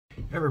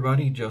Hey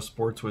everybody, Just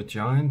Sports with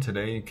John.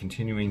 Today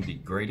continuing the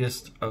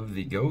greatest of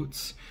the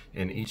GOATs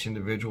in each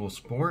individual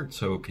sport.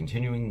 So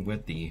continuing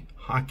with the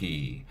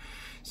hockey.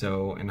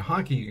 So in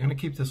hockey, you're going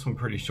to keep this one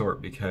pretty short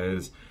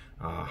because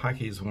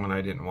hockey is one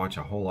I didn't watch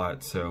a whole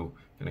lot, so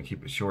I'm going to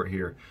keep it short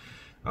here.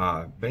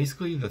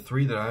 Basically, the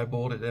three that I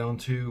boiled it down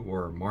to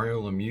were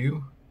Mario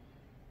Lemieux,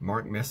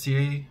 Mark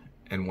Messier,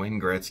 and Wayne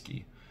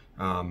Gretzky.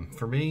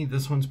 For me,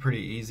 this one's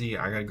pretty easy.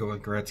 I got to go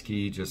with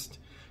Gretzky. Just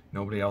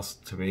nobody else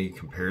to me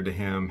compared to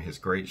him. His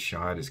great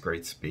shot, his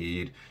great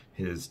speed,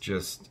 his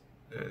just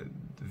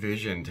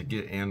vision to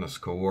get in the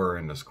score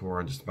and to score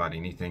on just about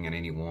anything and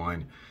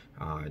anyone.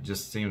 It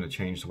just seemed to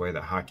change the way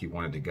that hockey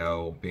wanted to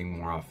go, being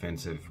more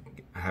offensive,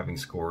 having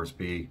scores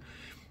be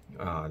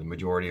the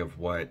majority of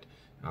what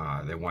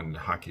they wanted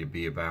hockey to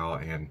be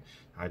about. And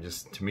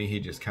to me,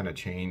 he just kind of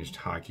changed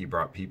hockey,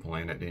 brought people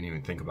in that didn't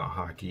even think about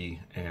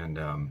hockey. And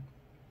I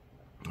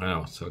don't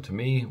know. So to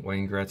me,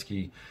 Wayne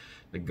Gretzky,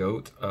 the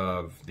GOAT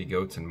of the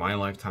GOATs in my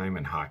lifetime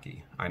in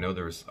hockey. I know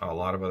there's a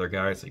lot of other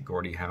guys like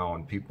Gordie Howe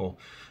and people,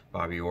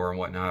 Bobby Orr and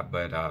whatnot,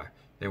 but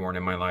they weren't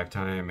in my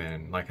lifetime.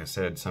 And like I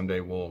said, someday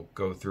we'll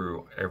go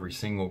through every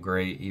single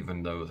great,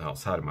 even those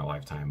outside of my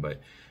lifetime.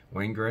 But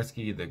Wayne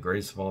Gretzky, the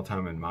greatest of all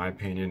time in my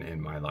opinion, in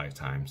my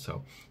lifetime.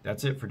 So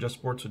that's it for Just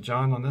Sports with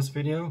John on this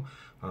video.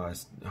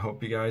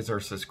 Hope you guys are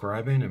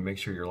subscribing and make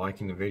sure you're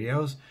liking the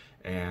videos.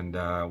 And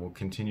we'll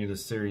continue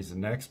this series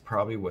next,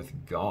 probably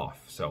with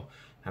golf. So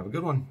have a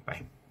good one.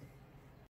 Bye.